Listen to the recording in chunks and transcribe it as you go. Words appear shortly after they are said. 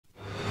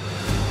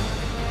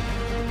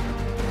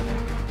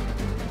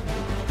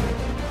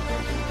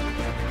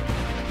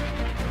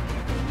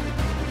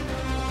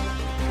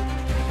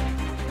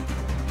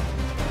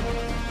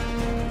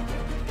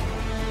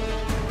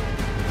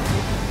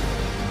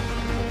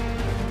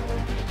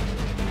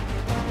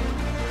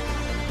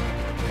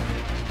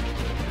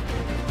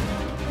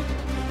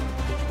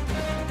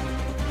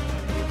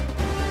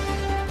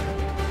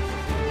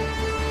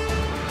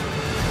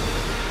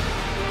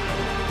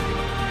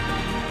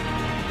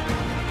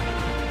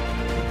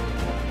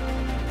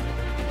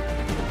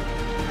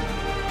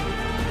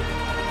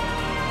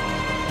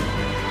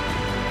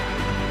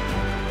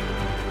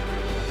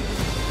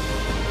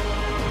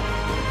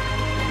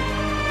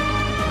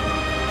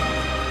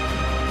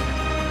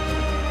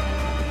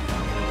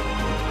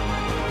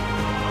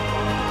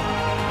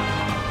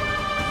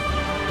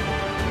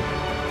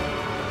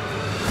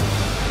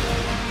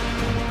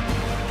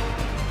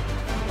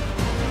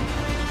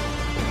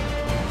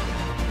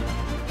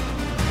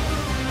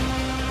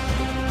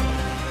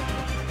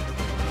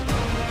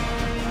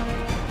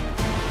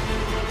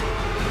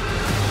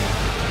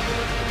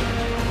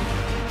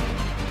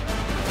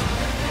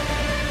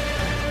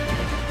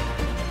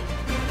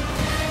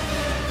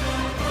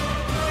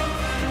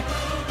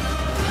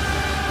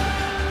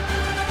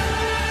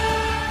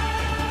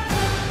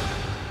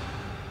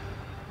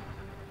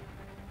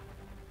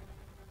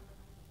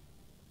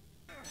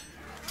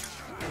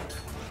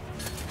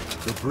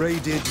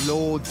braided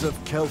lords of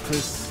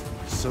Keltis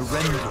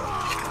surrendered.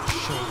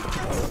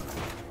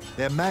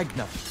 Their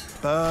magna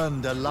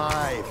burned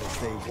alive as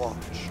they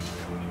watch.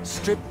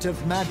 Stripped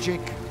of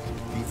magic,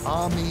 the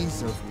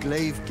armies of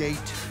Glavegate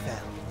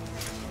fell.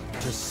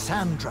 To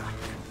Sandrak,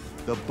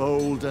 the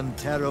bold and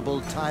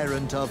terrible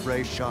tyrant of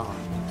Reshar.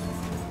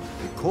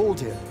 They called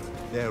him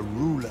their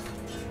ruler,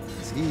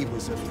 as he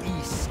was of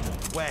east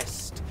and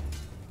west,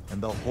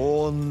 and the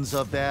horns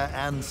of their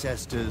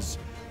ancestors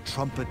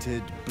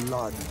trumpeted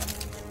blood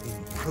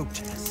in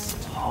protest.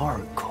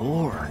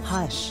 Hardcore.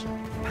 Hush.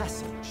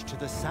 Passage to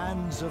the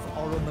sands of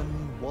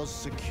Oromon was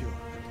secured.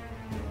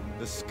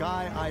 The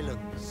Sky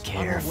Islands,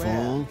 Careful.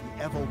 unaware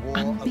the Everwar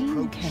I'm being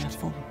approached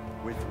careful.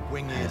 with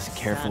winged As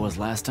careful as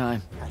last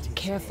time.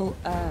 Careful,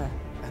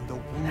 And the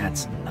wound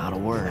That's not a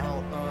word.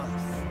 now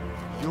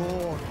earth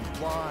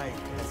yawned wide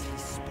as he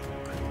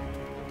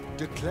spoke,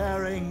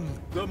 declaring,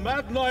 The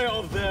Magni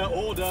of their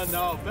order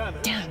now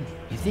vanish. Damn.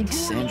 You think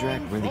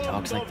Sandrak really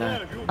talks like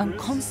that? I'm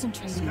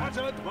concentrating.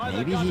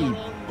 Maybe he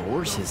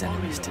bores his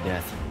enemies to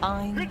death.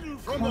 I'm Hidden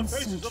from the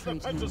faces of the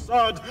concentrating.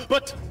 Pentasad,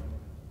 but...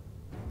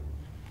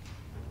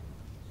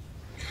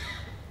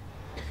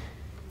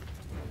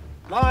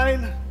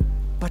 Line,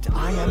 but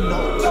I am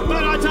not.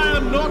 but I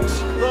am not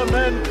the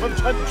men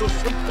content to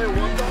simply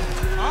wander.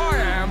 I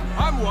am.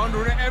 I'm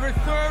wondering at every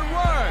third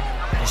word.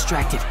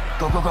 Distracted.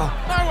 Go, go, go.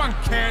 No one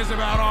cares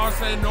about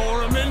Arsene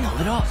Norman.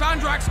 Hold it up.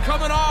 Sandrak's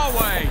coming our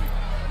way.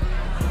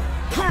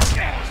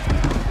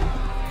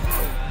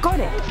 Got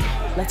it.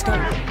 Let's go.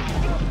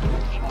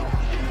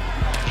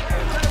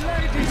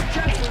 Ladies,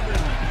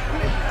 gentlemen,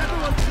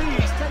 everyone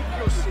please take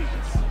your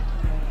seats.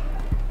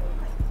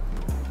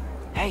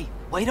 Hey,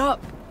 wait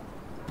up.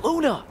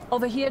 Luna!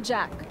 Over here,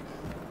 Jack.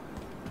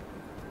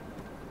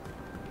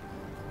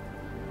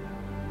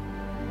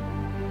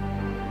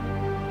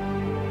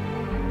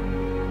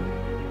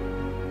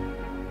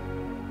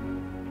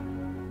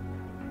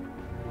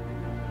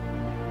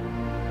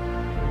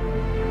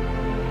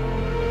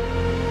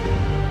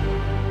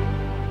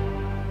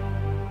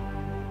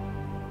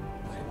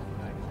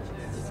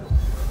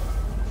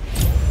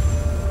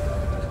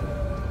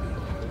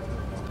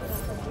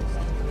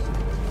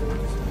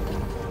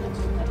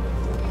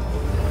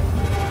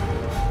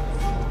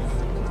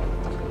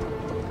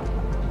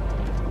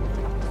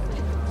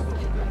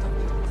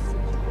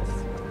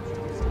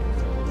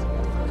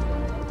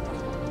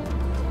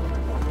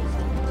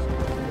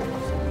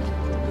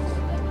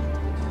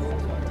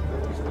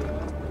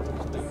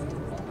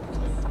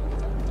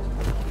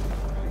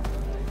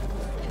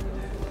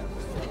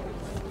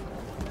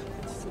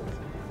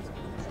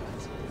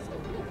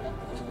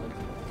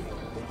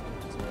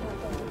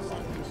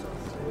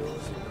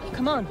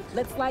 Come on,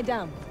 let's lie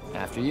down.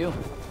 After you.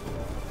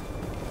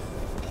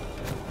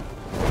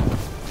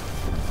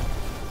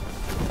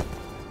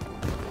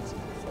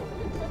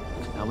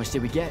 How much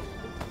did we get?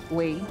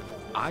 We?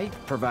 I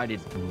provided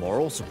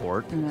moral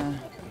support.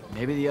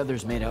 Maybe the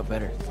others made out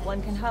better.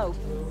 One can hope.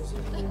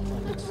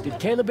 Did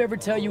Caleb ever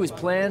tell you his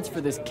plans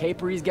for this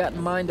caper he's got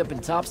in mind up in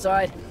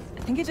Topside?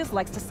 I think he just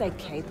likes to say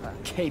caper.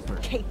 Caper.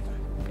 Caper.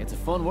 It's a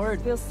fun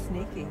word. Feels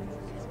sneaky.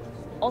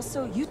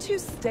 Also, you two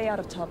stay out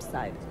of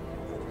Topside.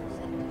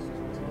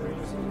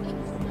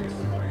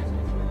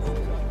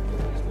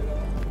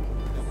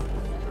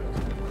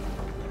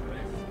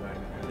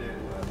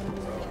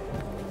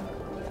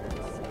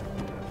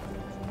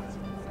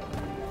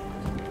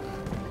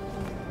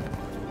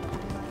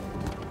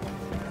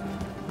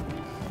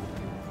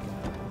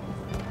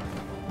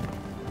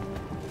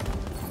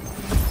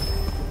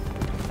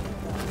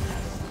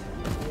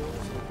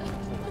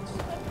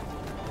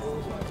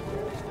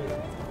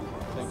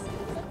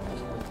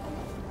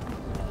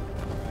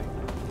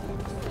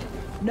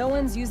 No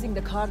one's using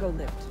the cargo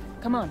lift.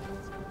 Come on.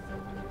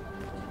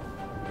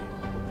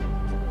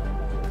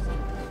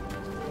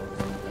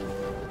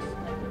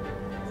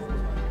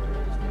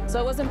 So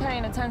I wasn't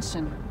paying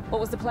attention. What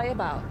was the play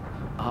about?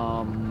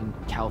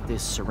 Kalthus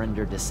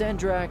surrendered to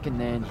Sandrak, and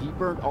then he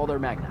burnt all their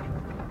magna.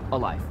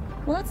 Alive.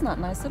 Well, that's not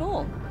nice at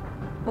all.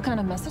 What kind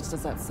of message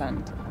does that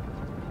send?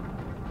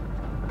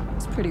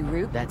 It's pretty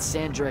rude. That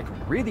Sandrak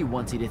really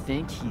wants you to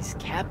think he's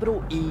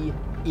capital E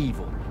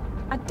evil.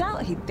 I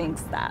doubt he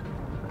thinks that.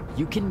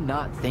 You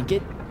cannot think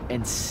it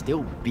and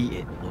still be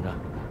it, Luna.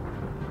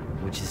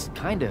 Which is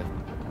kind of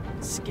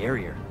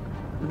scarier.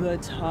 The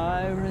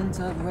tyrant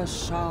of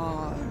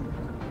Reshar.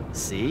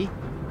 See?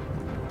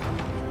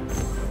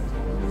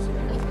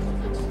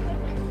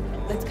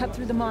 Let's cut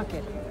through the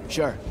market.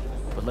 Sure,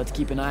 but let's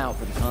keep an eye out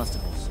for the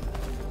constables.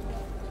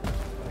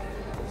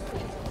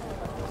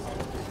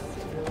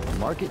 The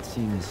market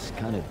seems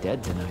kind of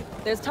dead tonight.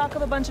 There's talk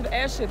of a bunch of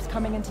airships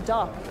coming into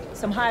dock.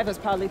 Some hivers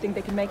probably think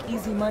they can make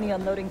easy money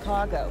unloading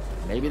cargo.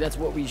 Maybe that's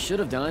what we should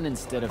have done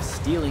instead of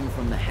stealing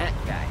from the hat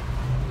guy.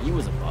 He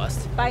was a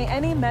bust. By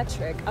any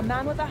metric, a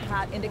man with a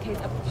hat indicates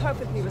a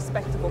perfectly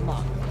respectable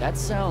mark. That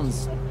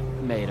sounds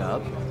made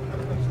up.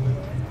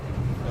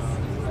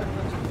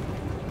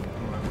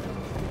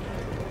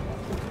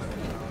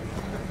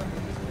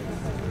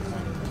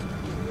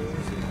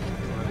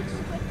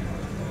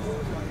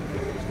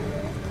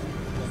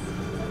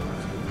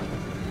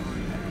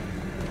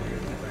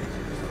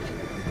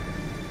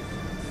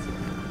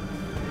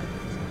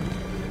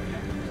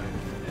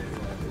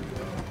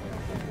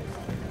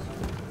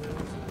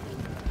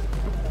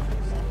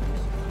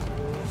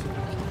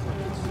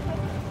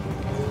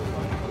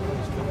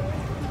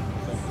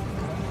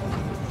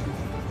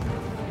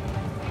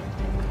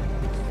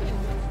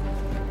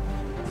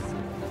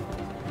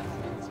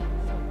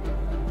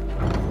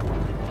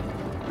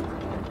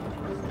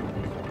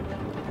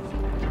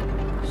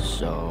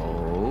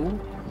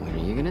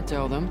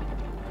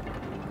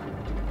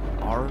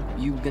 Are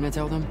you gonna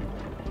tell them?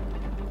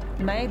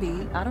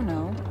 Maybe, I don't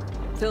know.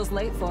 Feels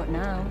late for it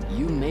now.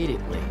 You made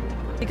it late.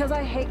 Because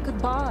I hate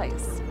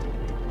goodbyes.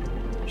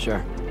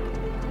 Sure.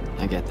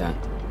 I get that.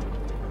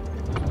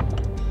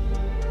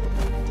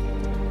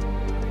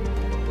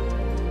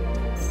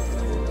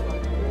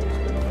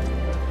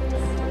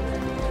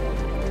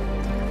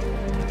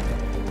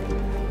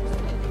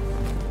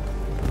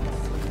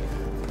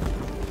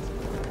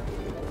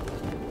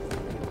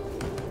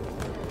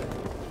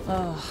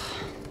 Ugh.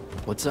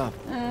 What's up?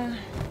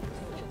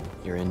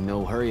 You're in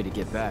no hurry to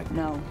get back.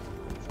 No.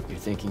 You're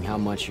thinking how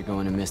much you're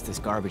going to miss this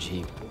garbage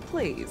heap.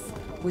 Please,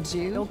 would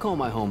you? Don't call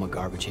my home a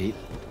garbage heap.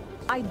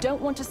 I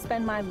don't want to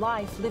spend my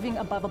life living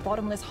above a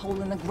bottomless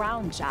hole in the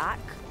ground, Jack.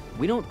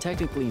 We don't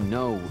technically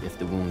know if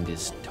the wound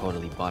is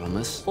totally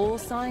bottomless. All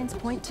signs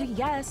point to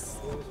yes.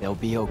 They'll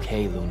be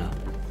okay, Luna.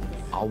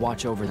 I'll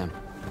watch over them.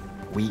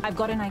 I've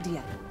got an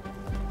idea.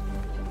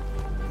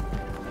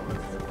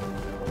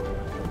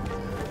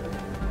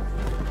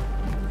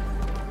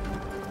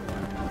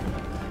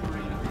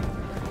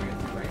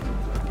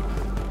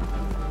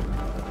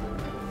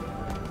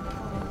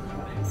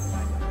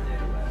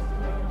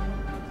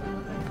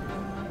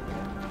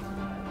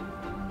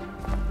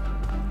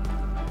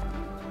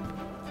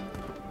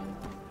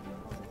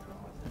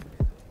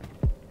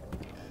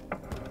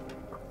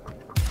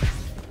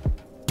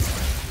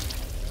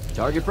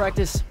 Target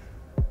practice?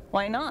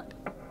 Why not?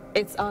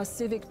 It's our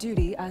civic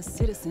duty as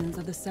citizens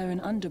of the Seren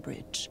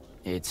Underbridge.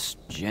 It's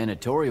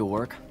janitorial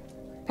work.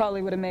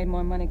 Probably would have made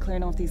more money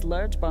clearing off these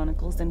lurch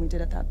barnacles than we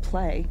did at that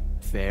play.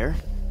 Fair.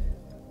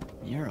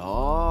 You're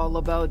all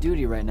about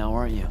duty right now,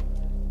 aren't you?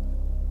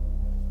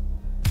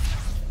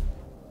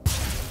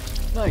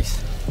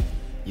 Nice.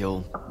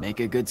 You'll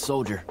make a good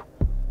soldier.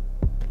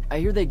 I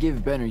hear they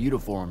give better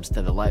uniforms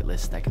to the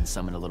lightless that can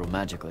summon a little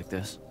magic like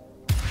this.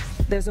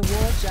 There's a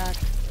war, Jack.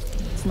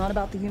 It's not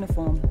about the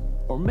uniform.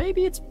 Or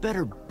maybe it's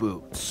better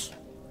boots.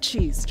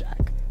 Cheese,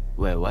 Jack.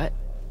 Wait, what?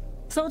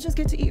 Soldiers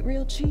get to eat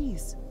real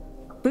cheese.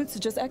 Boots are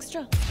just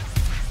extra.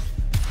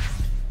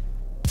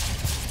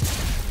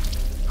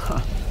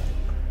 Huh.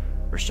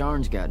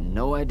 Rasharn's got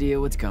no idea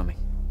what's coming.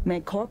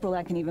 Made corporal,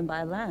 I can even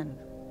buy land.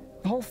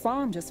 The whole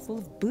farm just full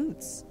of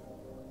boots.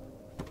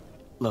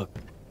 Look,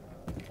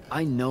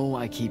 I know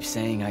I keep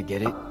saying I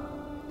get it,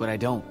 but I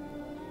don't.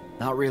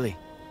 Not really.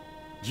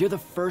 You're the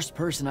first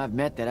person I've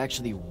met that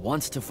actually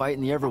wants to fight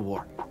in the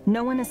Everwar.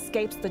 No one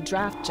escapes the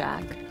draft,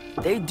 Jack.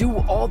 They do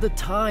all the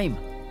time.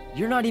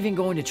 You're not even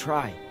going to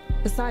try.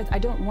 Besides, I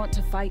don't want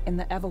to fight in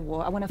the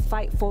Everwar. I want to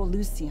fight for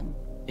Lucium.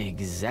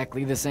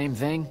 Exactly the same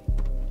thing?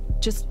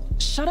 Just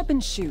shut up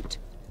and shoot.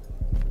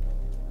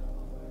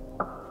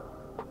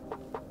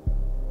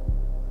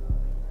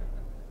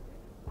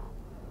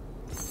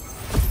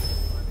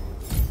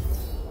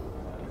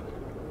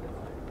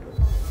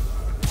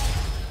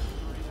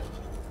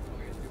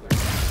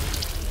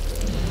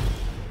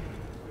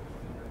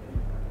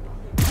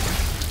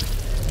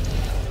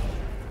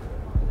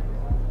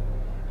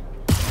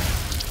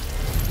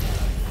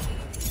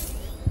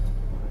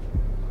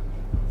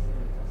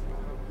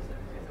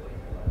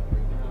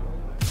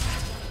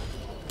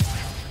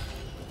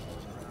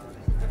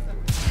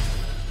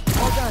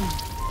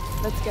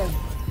 Let's go.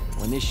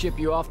 When they ship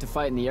you off to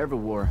fight in the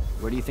Everwar,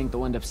 where do you think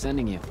they'll end up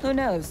sending you? Who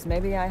knows?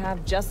 Maybe I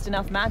have just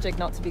enough magic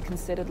not to be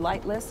considered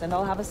lightless, and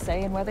I'll have a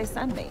say in where they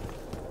send me.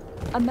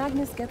 A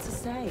Magnus gets a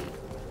say.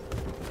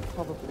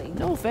 Probably.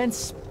 No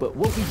offense, but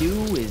what we do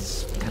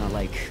is kind of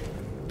like...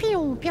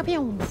 pew, pew,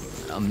 pew.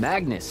 A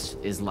Magnus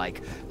is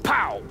like...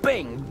 pow,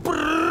 bang,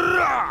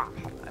 brrrah!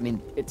 I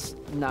mean, it's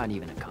not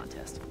even a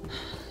contest.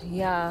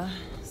 Yeah,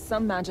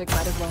 some magic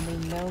might as well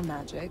mean no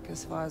magic,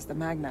 as far as the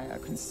Magni are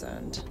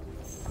concerned.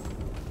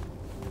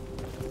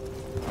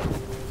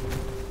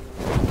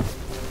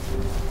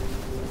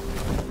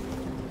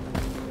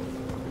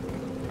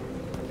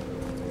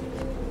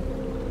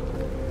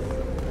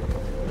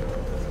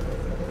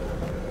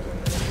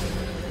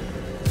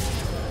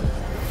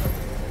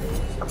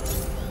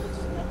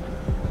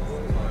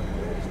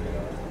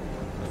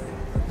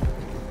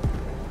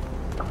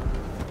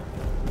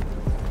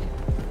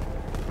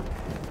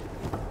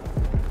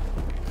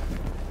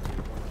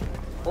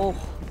 Oh,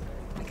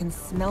 I can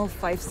smell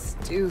Fife's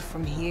stew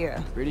from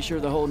here. Pretty sure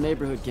the whole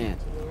neighborhood can.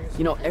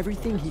 You know,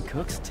 everything he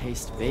cooks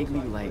tastes vaguely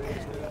like...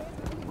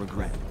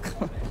 regret.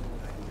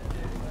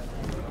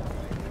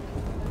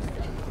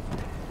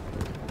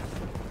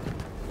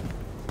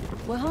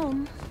 We're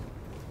home.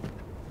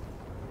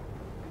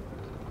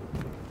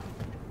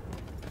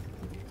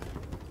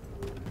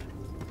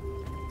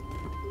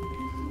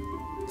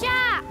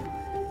 Jack!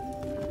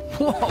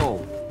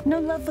 Whoa! No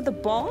love for the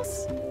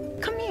boss?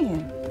 Come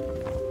here.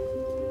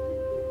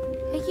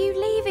 Are you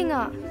leaving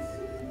us?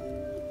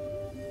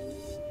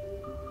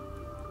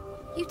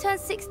 You turned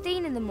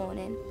 16 in the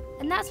morning,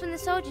 and that's when the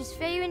soldiers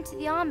throw you into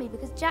the army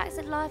because Jack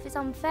said life is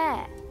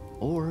unfair.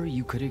 Or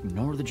you could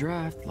ignore the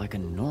draft like a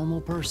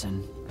normal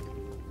person.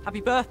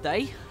 Happy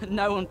birthday.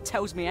 No one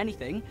tells me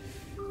anything.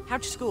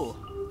 How'd you score?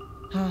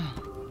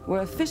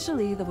 We're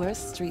officially the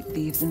worst street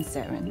thieves in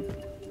Seren.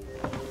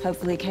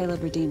 Hopefully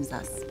Caleb redeems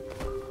us.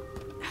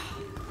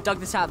 Dug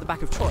this out of the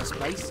back of Trotter's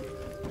place.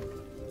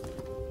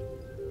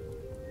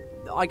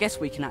 I guess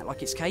we can act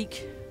like it's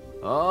cake.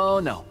 Oh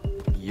no,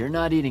 you're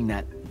not eating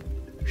that.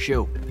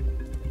 Shoo.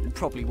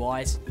 Probably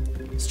wise.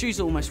 Stew's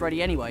almost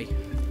ready anyway.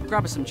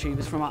 Grab us some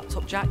tubers from up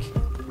top, Jack.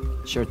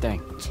 Sure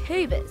thing.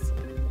 Tubers.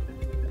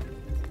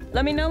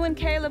 Let me know when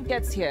Caleb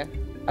gets here.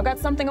 I've got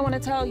something I want to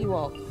tell you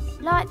all.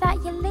 Like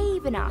that you're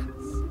leaving us.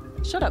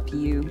 Shut up,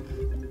 you.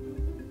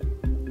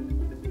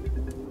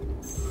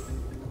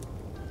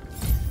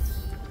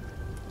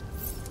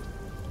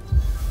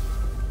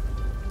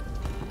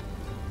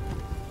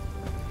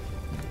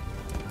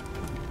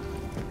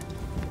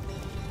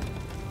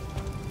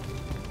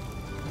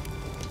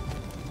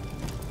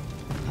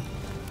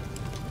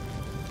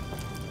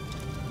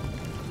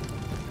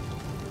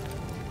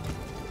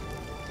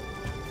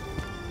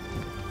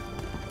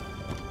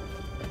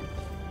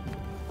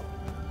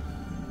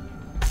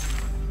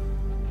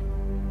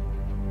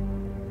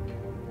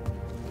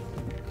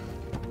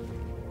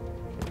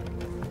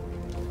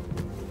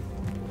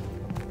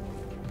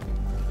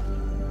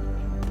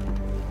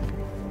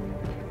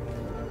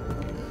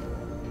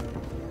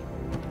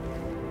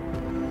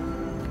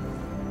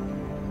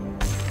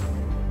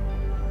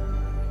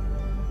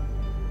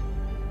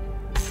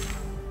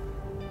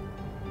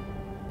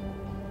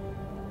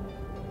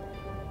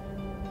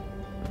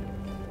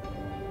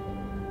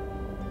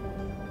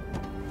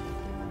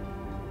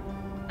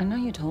 I know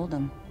you told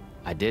him.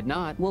 I did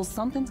not. Well,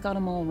 something's got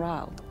him all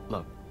riled.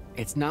 Look,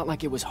 it's not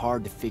like it was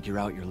hard to figure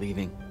out you're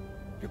leaving.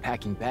 You're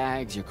packing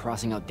bags, you're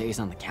crossing out days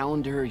on the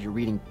calendar, you're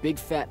reading big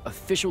fat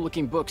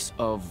official-looking books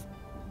of...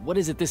 what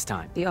is it this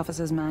time? The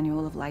Officer's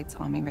Manual of Lights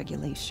Army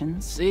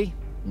Regulations. See?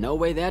 No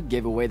way that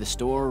gave away the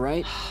store,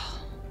 right?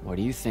 What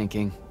are you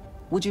thinking?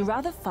 Would you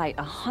rather fight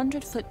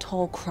 100-foot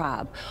tall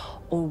crab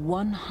or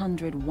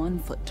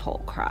 101-foot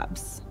tall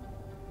crabs?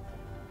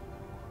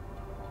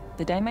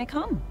 The day may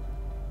come.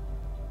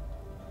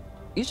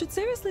 You should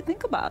seriously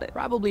think about it.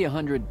 Probably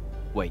 100...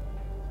 wait.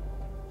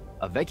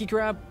 A Vecchi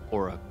crab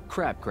or a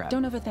crab crab?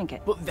 Don't overthink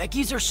it. But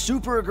Vecchis are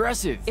super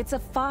aggressive. It's a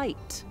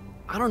fight.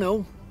 I don't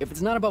know. If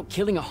it's not about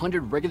killing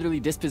 100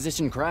 regularly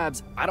dispositioned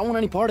crabs, I don't want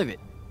any part of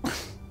it.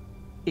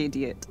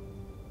 Idiot.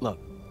 Look,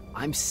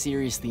 I'm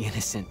seriously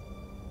innocent.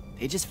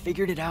 They just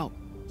figured it out.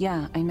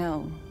 Yeah, I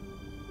know.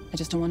 I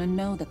just don't want to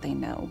know that they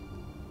know.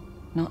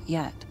 Not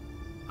yet.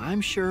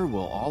 I'm sure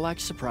we'll all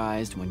act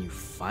surprised when you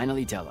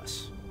finally tell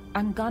us.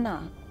 I'm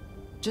gonna.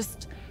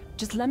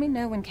 Just let me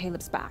know when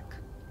Caleb's back.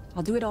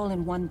 I'll do it all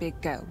in one big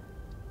go.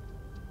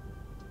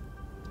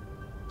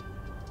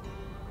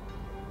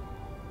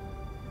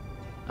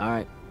 All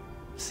right.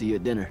 See you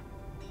at dinner.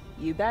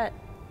 You bet.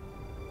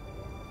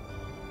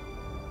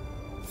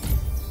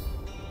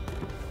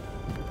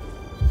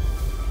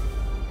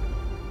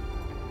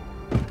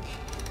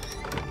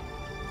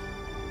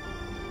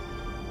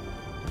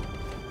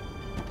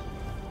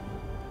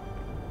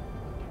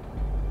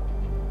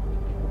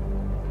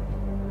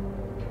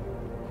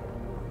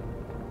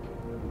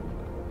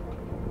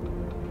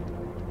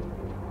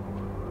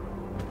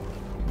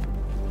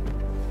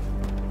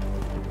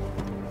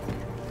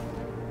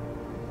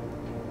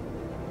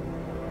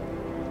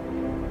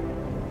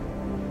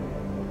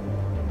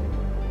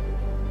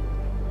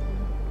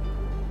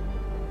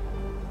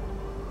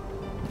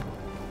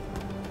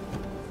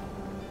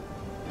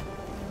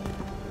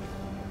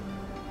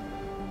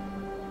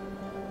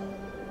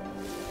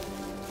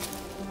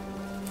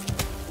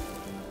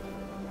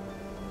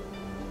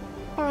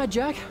 All right,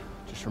 Jack.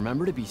 Just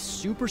remember to be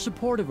super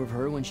supportive of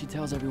her when she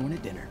tells everyone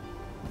at dinner.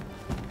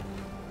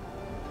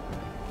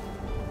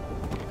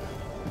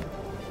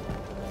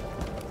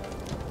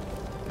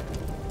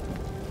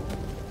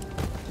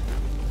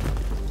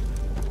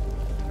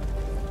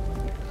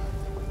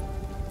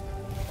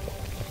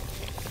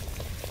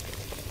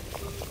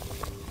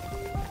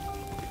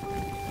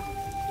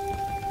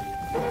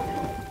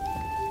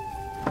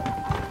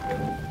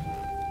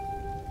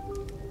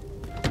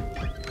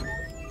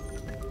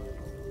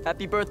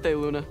 Happy birthday,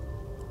 Luna.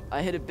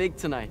 I hit it big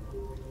tonight.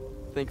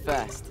 Think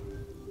fast.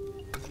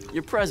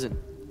 Your present,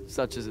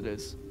 such as it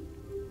is.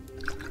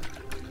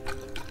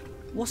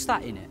 What's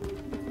that in it?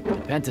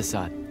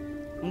 Pentasod.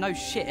 No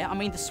shit, I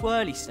mean the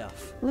swirly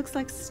stuff. Looks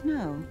like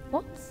snow.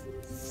 What's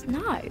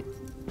snow?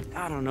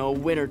 I don't know,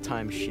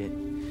 wintertime shit.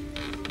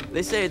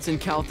 They say it's in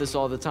Calthus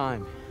all the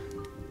time.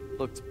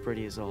 Looked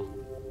pretty as all.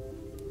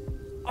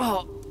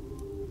 Oh!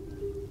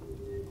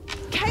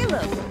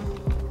 Caleb!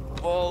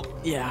 Oh,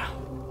 yeah.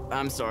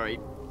 I'm sorry.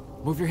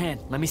 Move your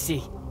hand. Let me see.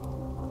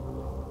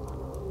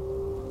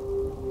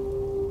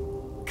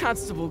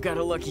 Constable got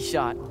a lucky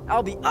shot.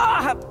 I'll be...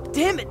 Ah!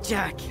 Damn it,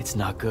 Jack! It's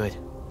not good.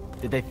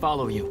 Did they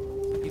follow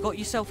you? You got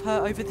yourself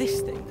hurt over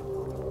this thing?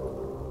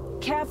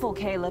 Careful,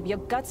 Caleb. Your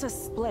guts are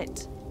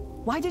split.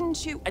 Why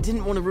didn't you... I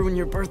didn't want to ruin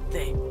your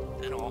birthday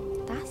at all.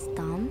 That's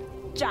dumb.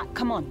 Jack,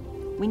 come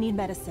on. We need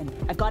medicine.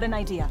 I've got an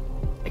idea.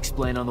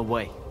 Explain on the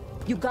way.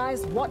 You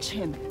guys watch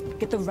him.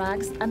 Get the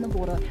rags and the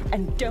water,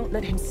 and don't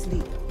let him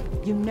sleep.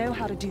 You know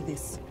how to do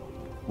this.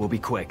 We'll be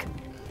quick.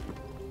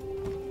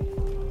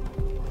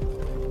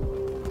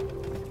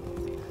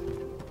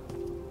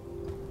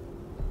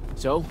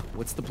 So,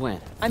 what's the plan?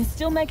 I'm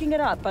still making it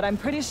up, but I'm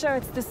pretty sure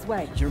it's this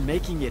way. You're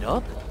making it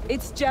up?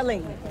 It's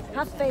gelling.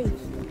 Have faith.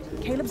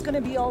 Caleb's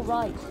gonna be all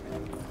right.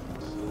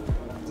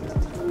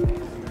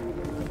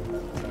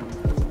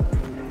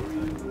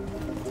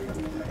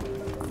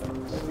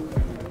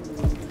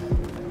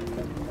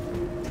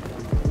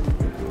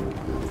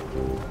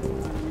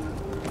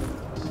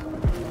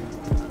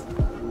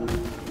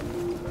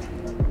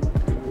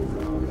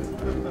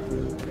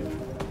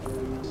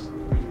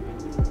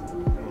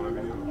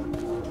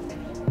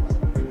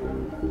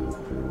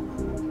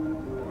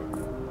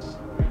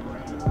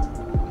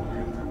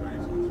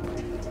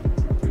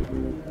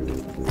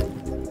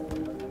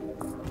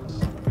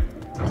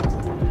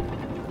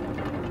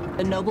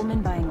 The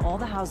nobleman buying all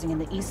the housing in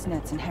the East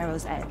Nets and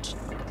Harrow's Edge.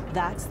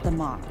 That's the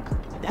mark.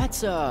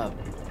 That's the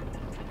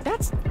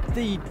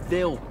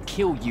they'll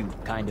kill you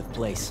kind of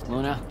place,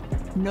 Luna.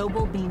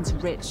 Noble means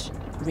rich.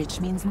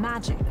 Rich means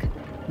magic.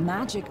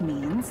 Magic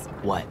means...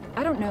 What?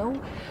 I don't know.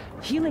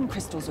 Healing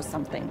crystals or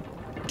something.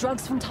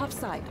 Drugs from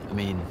topside. I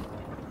mean,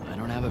 I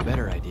don't have a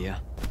better idea.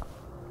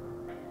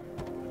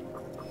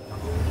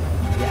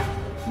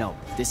 Yeah, no,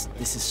 this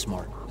is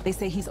smart. They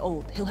say he's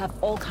old. He'll have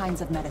all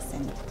kinds of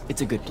medicine.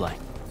 It's a good play.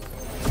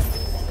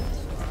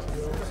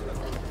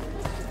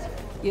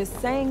 You're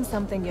saying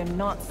something you're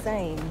not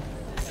saying.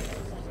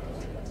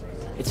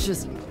 It's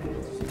just,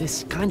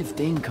 this kind of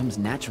thing comes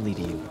naturally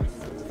to you.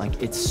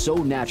 Like, it's so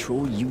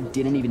natural, you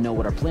didn't even know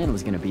what our plan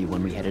was gonna be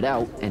when we headed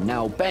out, and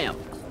now, bam!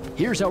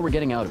 Here's how we're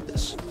getting out of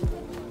this.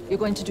 You're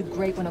going to do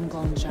great when I'm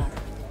gone, Jack.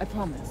 I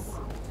promise.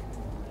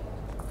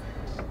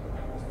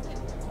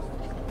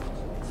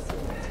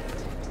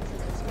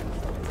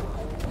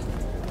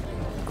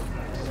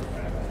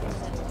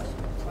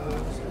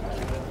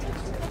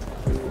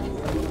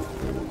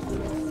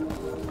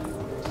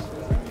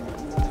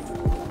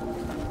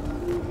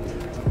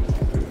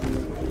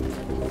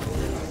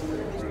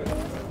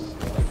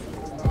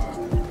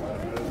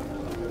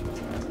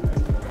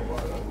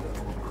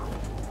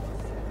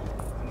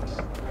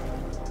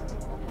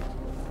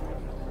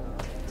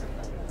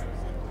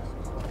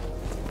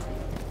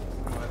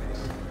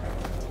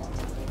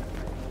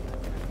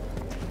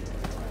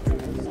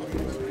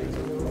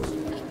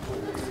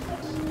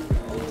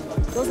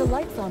 Those are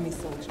Lights Army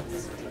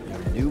soldiers. Your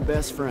new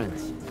best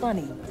friends.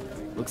 Funny.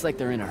 Looks like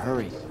they're in a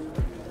hurry.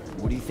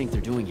 What do you think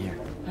they're doing here?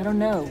 I don't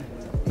know.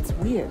 It's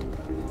weird.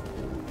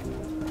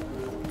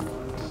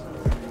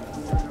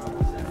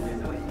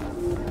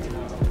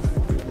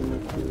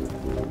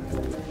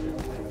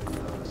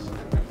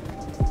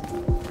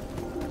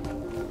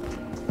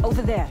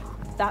 Over there.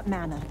 That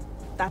manor.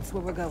 That's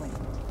where we're going.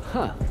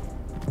 Huh.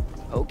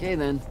 Okay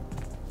then.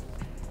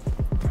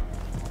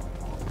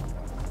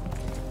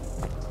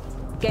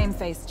 Game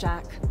face,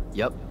 Jack.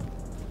 Yep.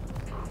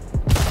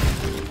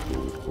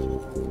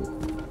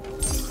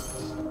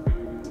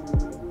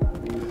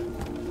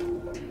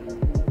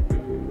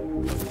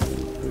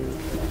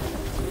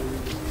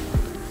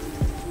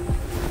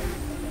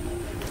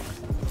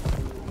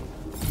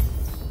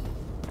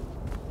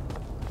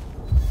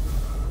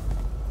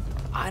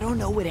 I don't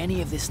know what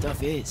any of this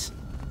stuff is.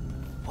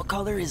 What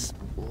color is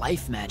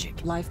life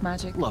magic? Life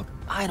magic? Look,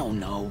 I don't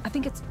know. I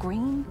think it's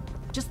green.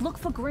 Just look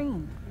for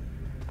green.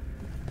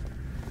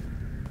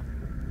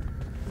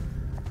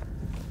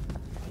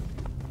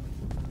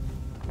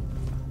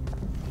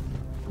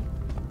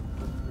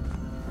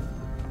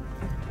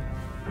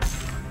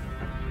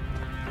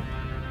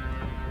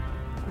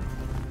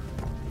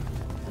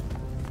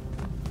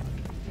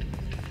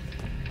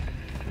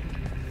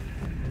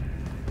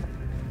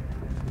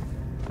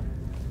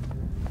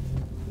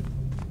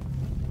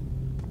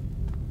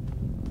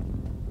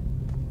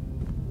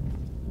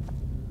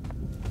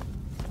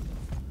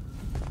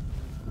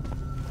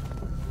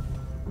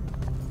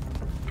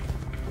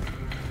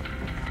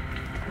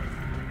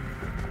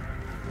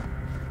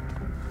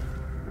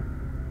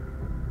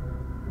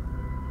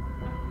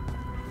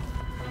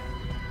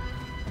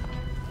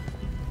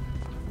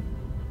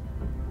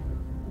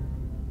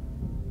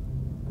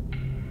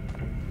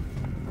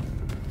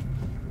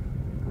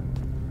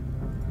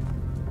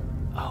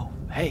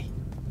 Hey,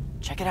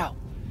 check it out.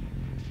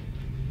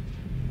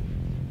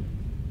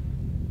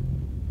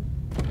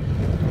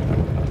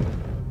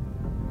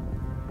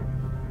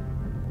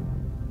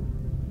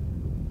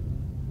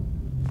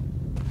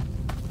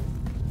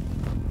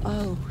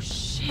 Oh,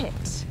 shit.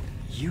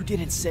 You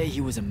didn't say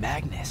he was a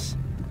Magnus.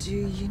 Do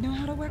you know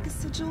how to work a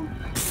sigil?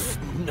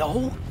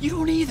 No, you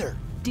don't either.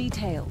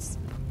 Details.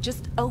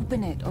 Just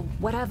open it, or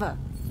whatever.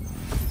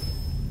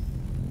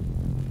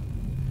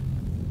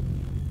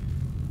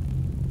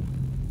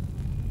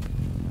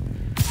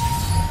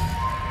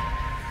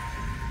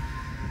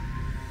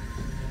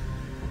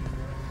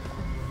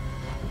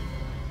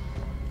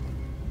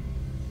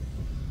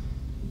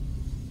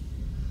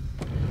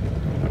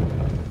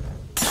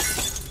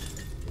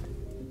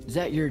 Is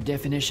that your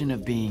definition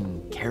of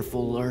being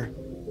careful-er?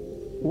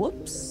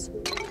 Whoops.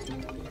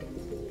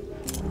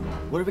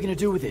 What are we gonna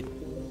do with it?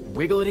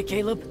 Wiggle it,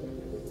 Caleb?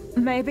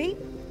 Maybe.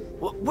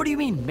 What do you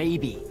mean,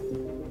 maybe?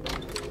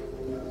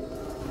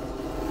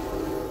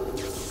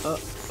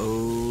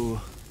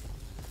 Uh-oh.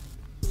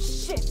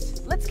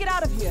 Shit! Let's get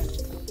out of here!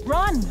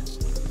 Run!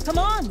 Come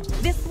on!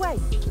 This way!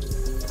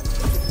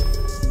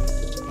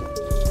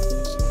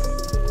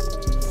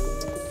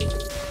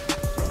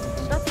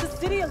 That's the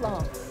city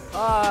alarm.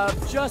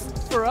 Just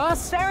for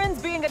us?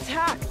 Saren's being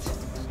attacked!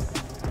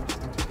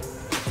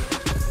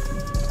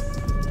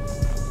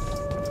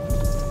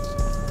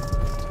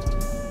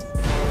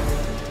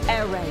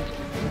 Air raid.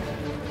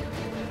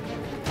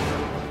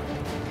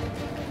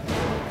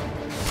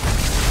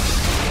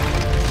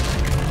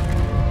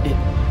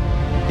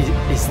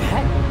 Is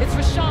that? It's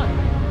Rashawn.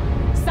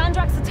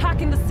 Sandrak's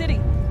attacking the city.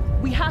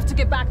 We have to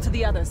get back to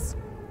the others.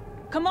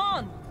 Come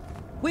on!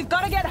 We've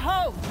got to get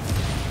home!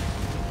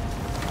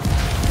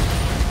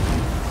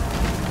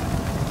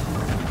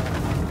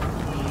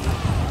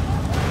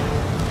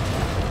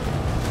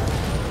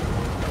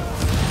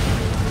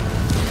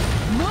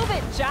 Move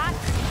it, Jack!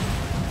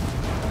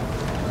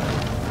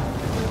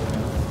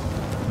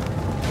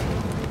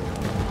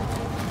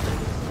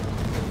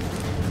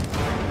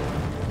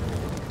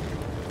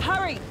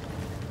 Hurry!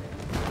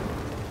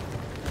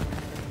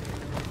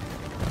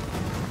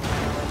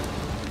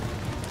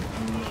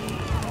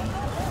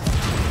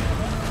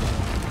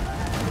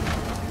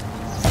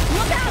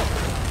 Look out!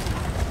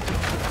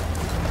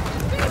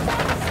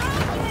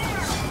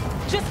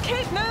 Just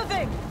keep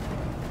moving!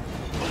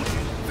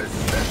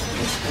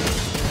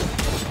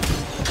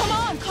 Come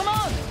on, come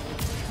on!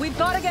 We've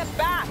got to get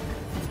back!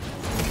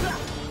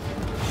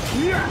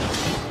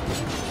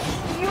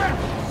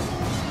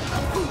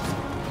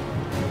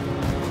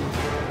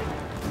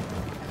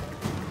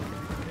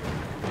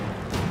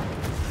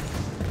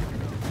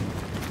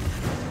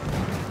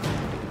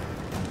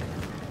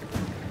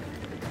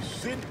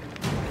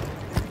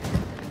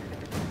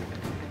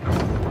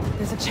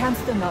 There's a chance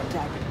they're not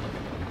dead.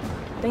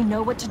 They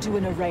know what to do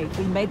in a raid.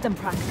 We made them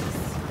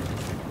practice.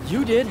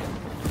 You did?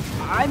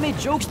 I made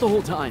jokes the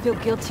whole time. Feel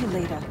guilty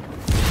later.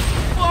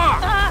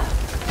 Ah!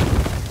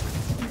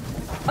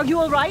 Are you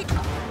all right?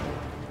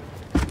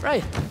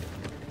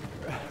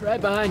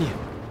 Right behind you.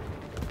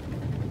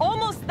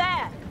 Almost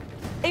there.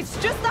 It's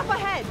just up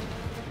ahead.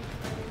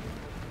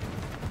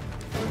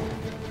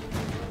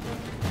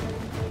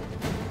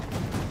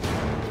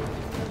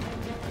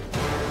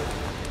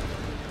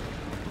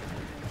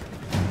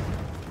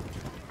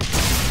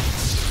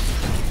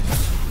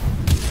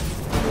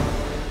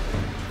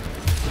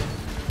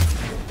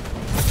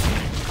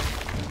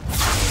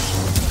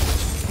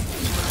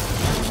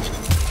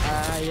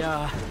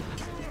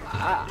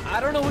 I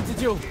don't know what to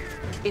do.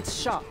 It's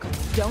shock.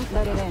 Don't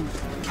let it in.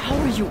 How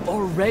are you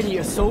already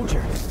a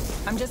soldier?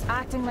 I'm just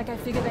acting like I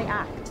figure they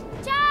act.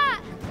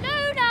 Jack!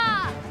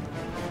 Luna!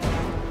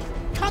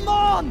 Come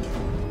on!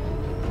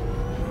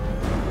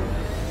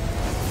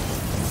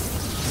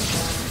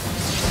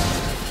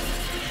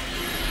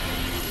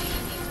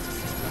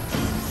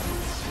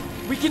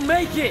 We can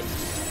make it!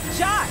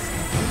 Jack!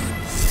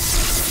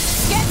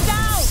 Get down!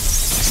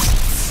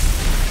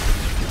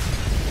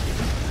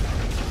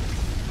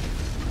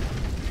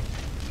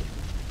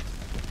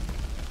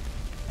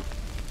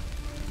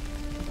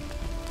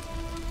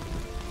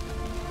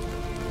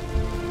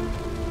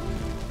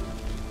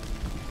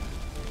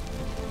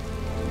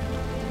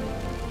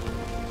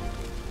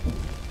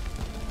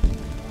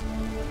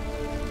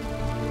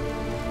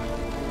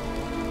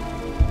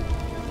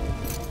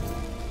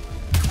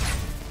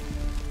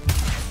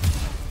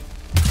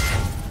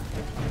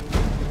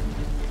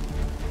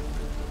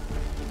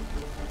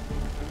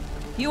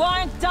 You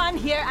aren't done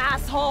here,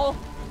 asshole!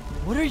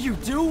 What are you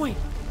doing?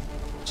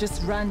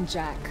 Just run,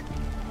 Jack.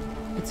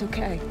 It's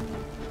okay.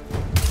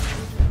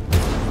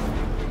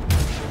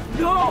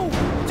 No!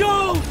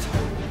 Don't!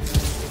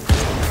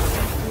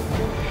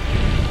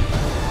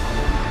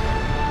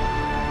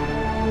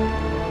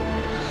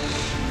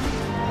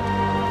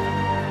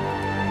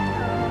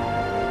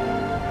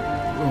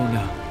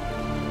 Luna.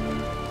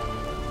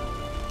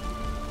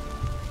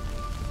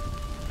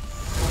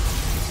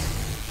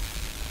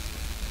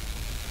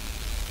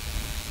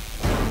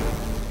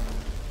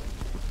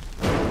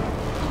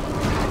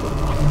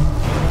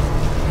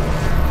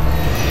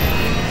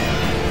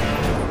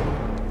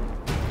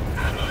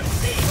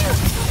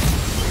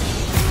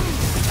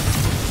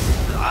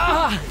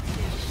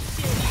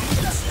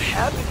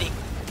 Happening?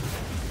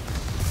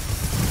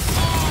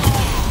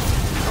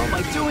 How am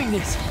I doing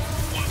this?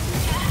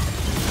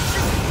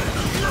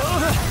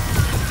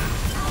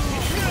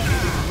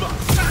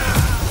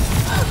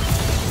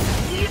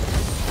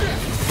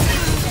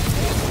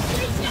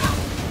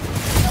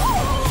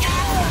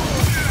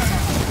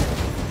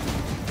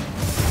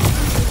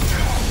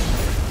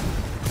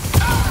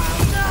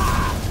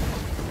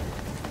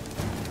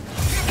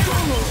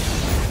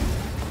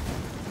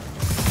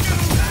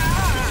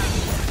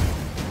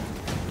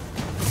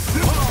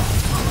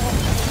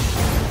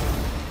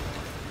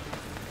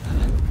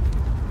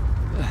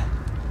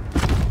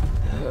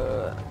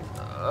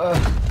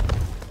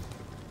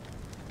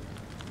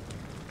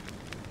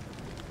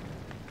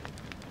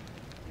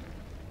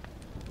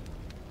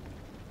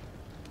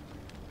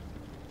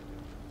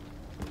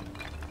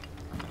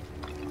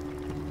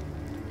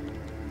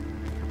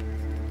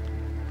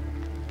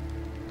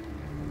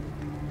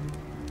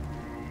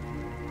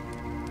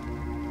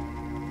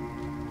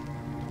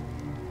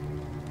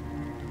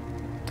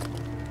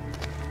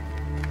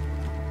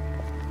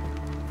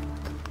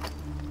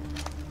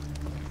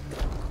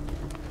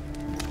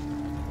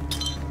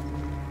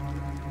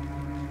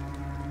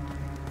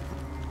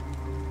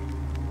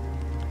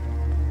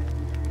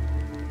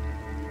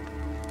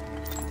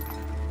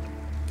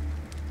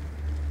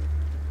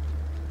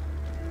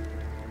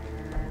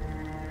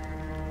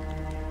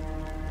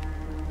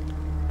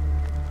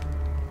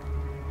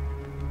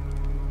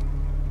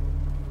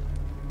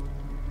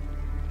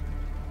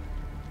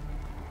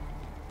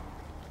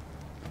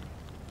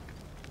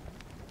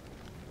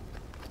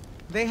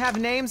 They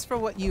have names for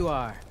what you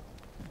are.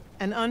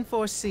 An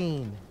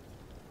unforeseen.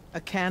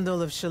 A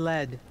candle of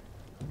Shaled.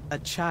 A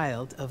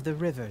child of the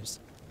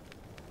rivers.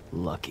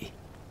 Lucky.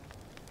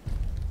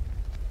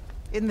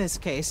 In this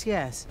case,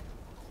 yes.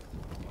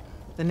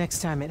 The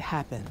next time it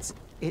happens,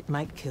 it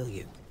might kill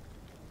you.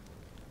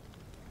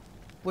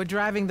 We're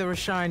driving the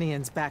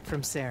Rasharnians back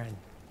from Saren.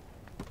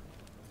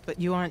 But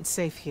you aren't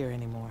safe here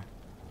anymore.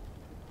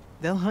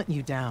 They'll hunt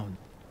you down.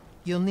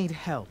 You'll need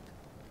help.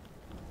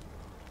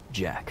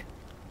 Jack.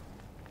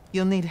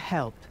 You'll need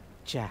help,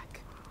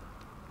 Jack.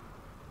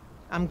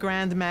 I'm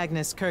Grand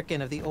Magnus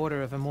Kirkin of the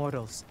Order of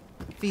Immortals.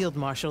 Field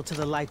Marshal to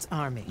the Light's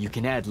army. You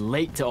can add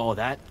late to all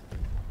that.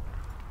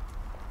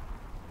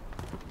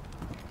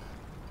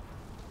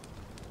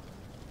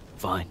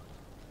 Fine.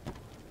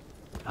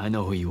 I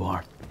know who you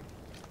are.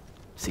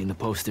 Seen the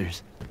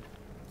posters.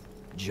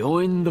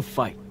 Join the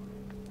fight.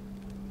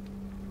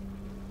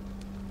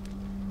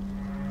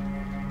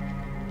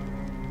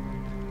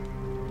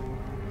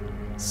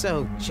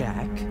 So,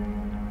 Jack,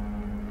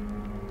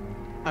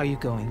 are you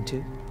going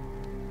to?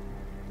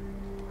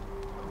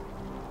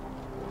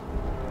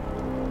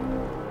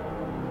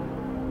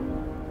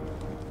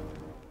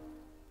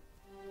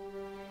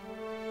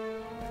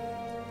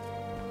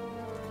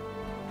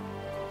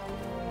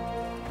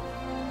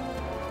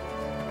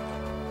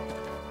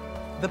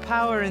 The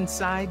power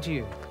inside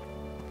you,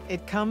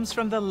 it comes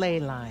from the ley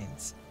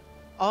lines.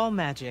 All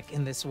magic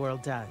in this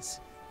world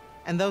does.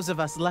 And those of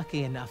us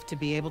lucky enough to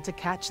be able to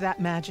catch that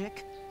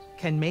magic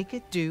can make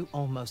it do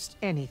almost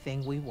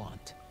anything we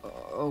want.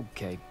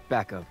 Okay,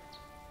 back up.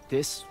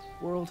 This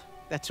world?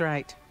 That's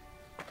right.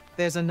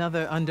 There's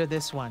another under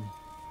this one.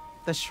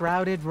 The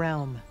Shrouded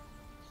Realm.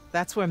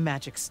 That's where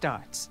magic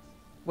starts.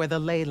 Where the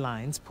ley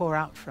lines pour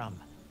out from.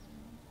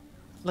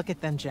 Look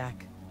at them,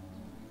 Jack.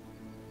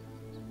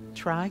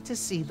 Try to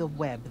see the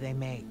web they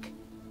make.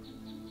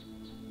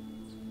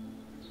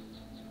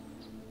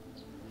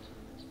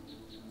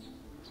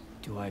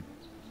 Do I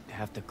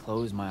have to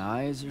close my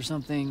eyes or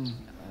something?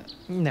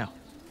 No.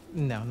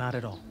 No, not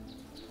at all.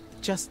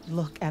 Just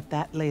look at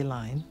that ley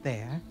line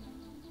there,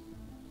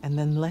 and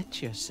then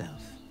let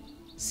yourself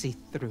see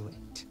through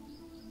it.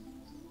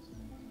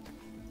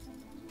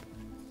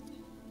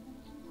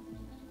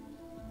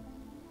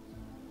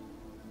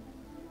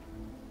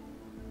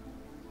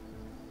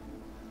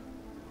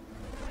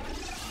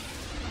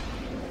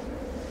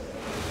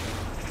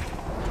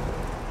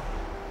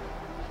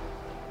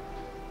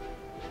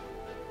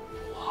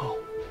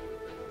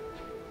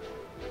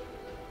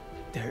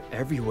 They're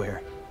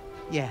everywhere.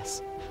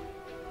 Yes.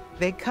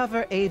 They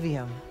cover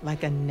Aveum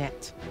like a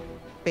net,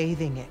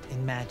 bathing it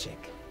in magic.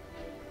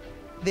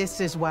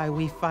 This is why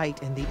we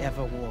fight in the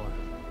Everwar.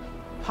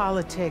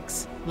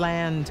 Politics,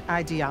 land,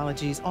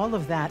 ideologies, all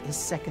of that is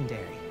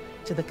secondary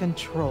to the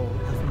control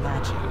of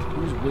magic.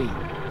 Who's we?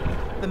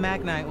 The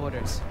Magni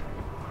orders.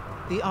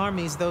 The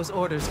armies those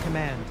orders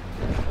command.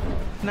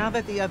 Now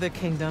that the other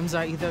kingdoms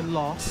are either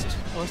lost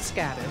or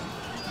scattered,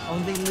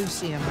 only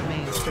Lucium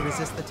remains to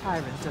resist the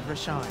tyrant of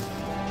Rasharn.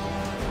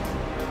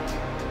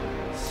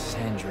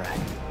 Sandrak.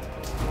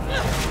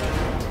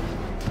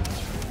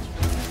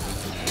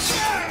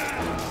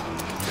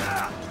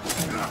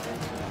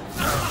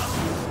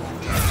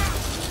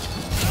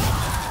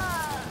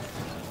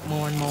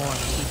 More and more,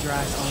 he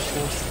drives our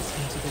forces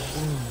into the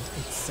wound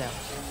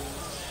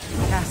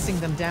itself, casting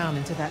them down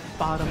into that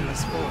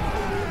bottomless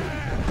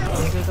void,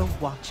 under the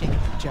watching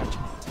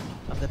judgment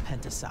of the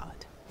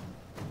Pentasod.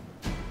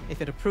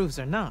 If it approves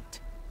or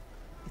not,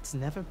 it's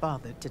never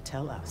bothered to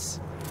tell us.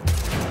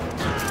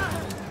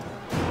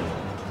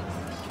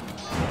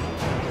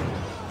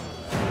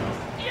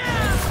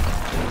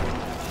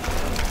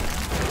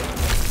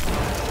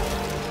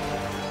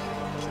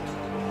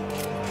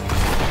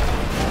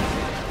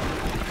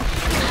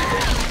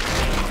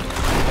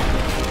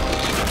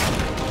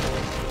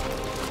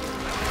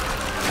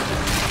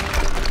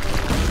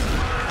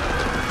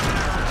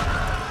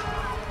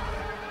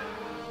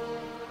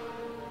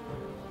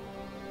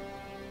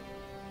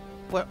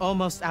 We're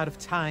almost out of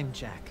time,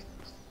 Jack.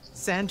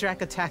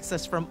 Sandrak attacks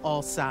us from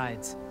all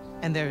sides,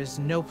 and there is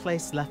no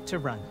place left to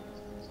run.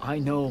 I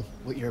know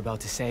what you're about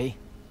to say,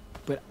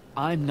 but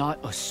I'm not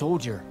a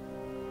soldier.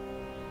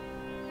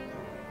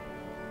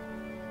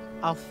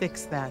 I'll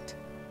fix that.